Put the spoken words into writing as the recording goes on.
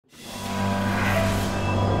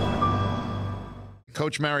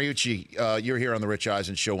Coach Mariucci, you're here on the Rich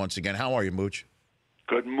Eisen Show once again. How are you, Mooch?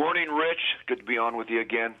 Good morning, Rich. Good to be on with you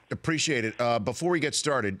again. Appreciate it. Before we get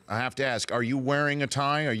started, I have to ask, are you wearing a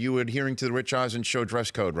tie? Are you adhering to the Rich Eisen Show dress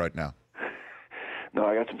code right now? No,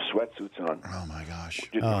 I got some sweatsuits on. Oh, my gosh.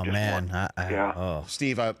 Oh, man. Yeah.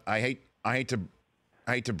 Steve, I hate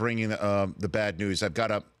to bring you the bad news. I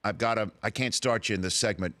can't start you in this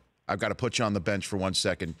segment. I've got to put you on the bench for 1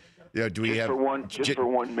 second. Yeah, do we just have for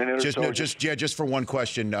 1 minute or so? Just for one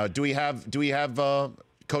question. Do we have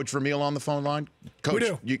Coach Vermeil on the phone line? Coach,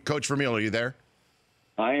 we do. Coach Vermeil, are you there?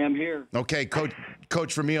 I am here. Okay,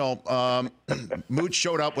 Coach Vermeil. Mooch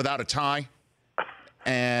showed up without a tie,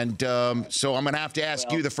 and so I'm going to have to ask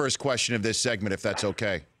you the first question of this segment, if that's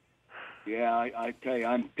okay. Yeah, I tell you,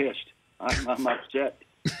 I'm pissed. I'm upset.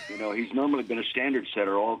 You know, he's normally been a standard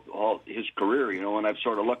setter all his career, you know, and I've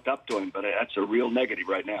sort of looked up to him, but that's a real negative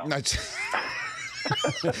right now.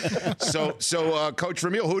 So, Coach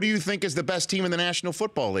Vermeil, who do you think is the best team in the National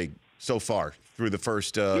Football League so far through the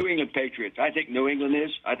first? New England Patriots. I think New England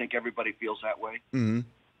is. I think everybody feels that way. Mm-hmm.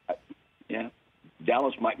 Yeah.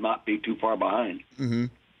 Dallas might not be too far behind. Mm-hmm.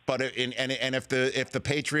 But if the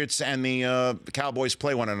Patriots and the Cowboys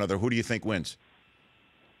play one another, who do you think wins?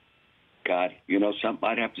 God, you know,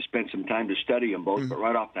 I'd have to spend some time to study them both, but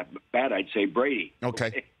right off the bat, I'd say Brady.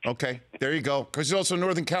 Okay. There you go. Because he's also a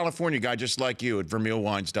Northern California guy, just like you, at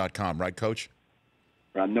VermeilWines.com, right, Coach?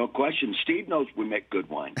 No question. Steve knows we make good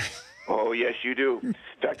wine. Oh, yes, you do. In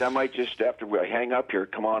fact, I might just, after we hang up here,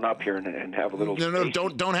 come on up here and have a little. No,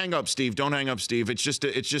 don't hang up, Steve. Don't hang up, Steve. It's just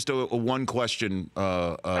a one question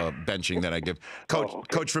benching that I give.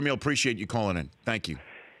 Coach Vermeil, appreciate you calling in. Thank you.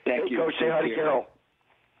 Thank you. Coach, say hi to Carol.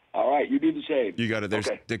 All right, you do the same. You got it. There's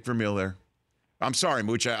Dick Vermeil there. I'm sorry,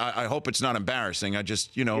 Mooch. I hope it's not embarrassing. I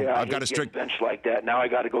just, I've got a strict bench like that. Now I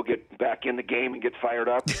got to go get back in the game and get fired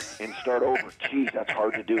up and start over. Jeez, that's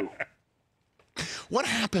hard to do. What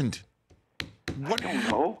happened? I don't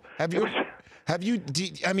know.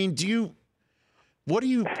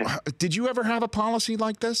 Did you ever have a policy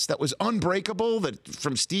like this that was unbreakable, that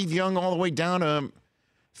from Steve Young all the way down to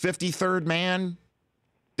 53rd man?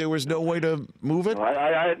 There was no way to move it?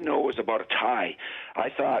 I didn't know it was about a tie. I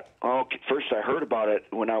thought, first I heard about it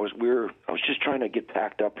when I was just trying to get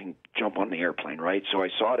packed up and jump on the airplane, right? So I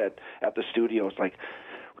saw it at the studio. It's like,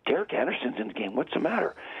 Derek Anderson's in the game. What's the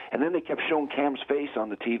matter? And then they kept showing Cam's face on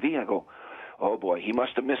the TV. I go, oh, boy, he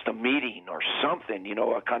must have missed a meeting or something,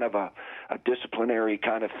 a kind of a disciplinary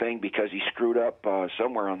kind of thing because he screwed up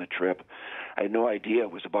somewhere on the trip. I had no idea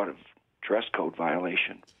it was about a dress code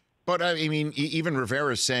violation. But, I mean, even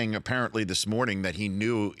Rivera's saying apparently this morning that he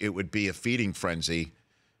knew it would be a feeding frenzy.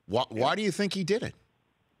 Why do you think he did it?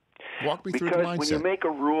 Walk me through the mindset. Because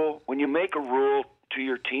when you make a rule to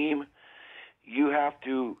your team, you have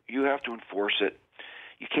to enforce it.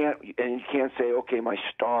 You can't say, okay, my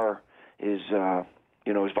star is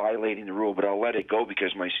violating the rule, but I'll let it go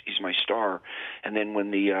because he's my star. And then when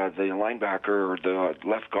the linebacker or the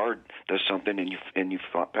left guard does something and you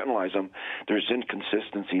penalize him, there's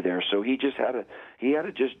inconsistency there. So he had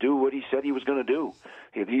to just do what he said he was going to do.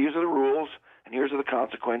 These are the rules, and here's are the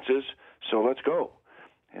consequences. So let's go.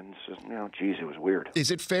 And so, it was weird. Is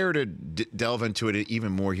it fair to delve into it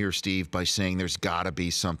even more here, Steve, by saying there's got to be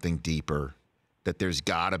something deeper? That there's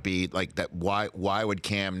got to be like that. Why would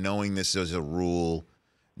Cam, knowing this is a rule,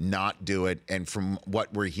 not do it? And from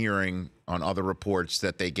what we're hearing on other reports,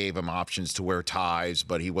 that they gave him options to wear ties,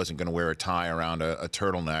 but he wasn't going to wear a tie around a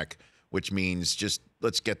turtleneck, which means just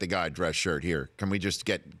let's get the guy a dress shirt here. Can we just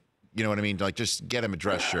get, you know what I mean? Like just get him a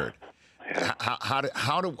dress shirt. How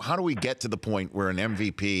do we get to the point where an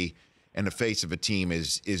MVP and the face of a team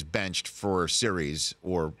is benched for a series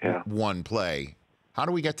or one play? How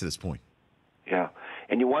do we get to this point? Yeah,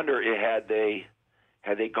 and you wonder, had they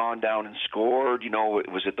gone down and scored?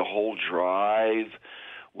 Was it the whole drive?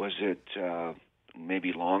 Was it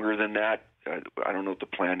maybe longer than that? I don't know what the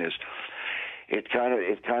plan is. It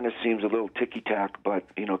kind of seems a little ticky-tack, but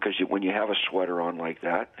because when you have a sweater on like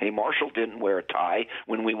that, hey, Marshall didn't wear a tie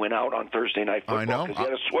when we went out on Thursday Night Football. I know. Because he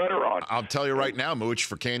had a sweater on. I'll tell you right now, Mooch,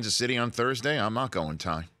 for Kansas City on Thursday, I'm not going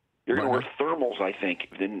tie. You're going to wear thermals, I think,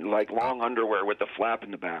 like long underwear with the flap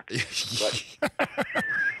in the back.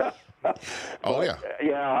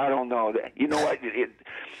 Yeah, I don't know. You know what?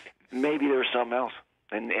 Maybe there's something else.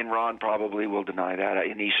 And Ron probably will deny that,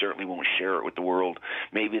 and he certainly won't share it with the world.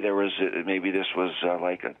 Maybe this was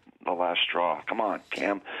like a last straw. Come on,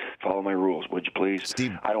 Cam, follow my rules, would you please?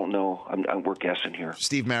 Steve, I don't know. We're guessing here.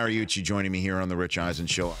 Steve Mariucci joining me here on the Rich Eisen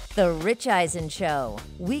Show. The Rich Eisen Show,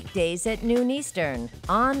 weekdays at noon Eastern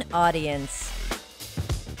on Audience.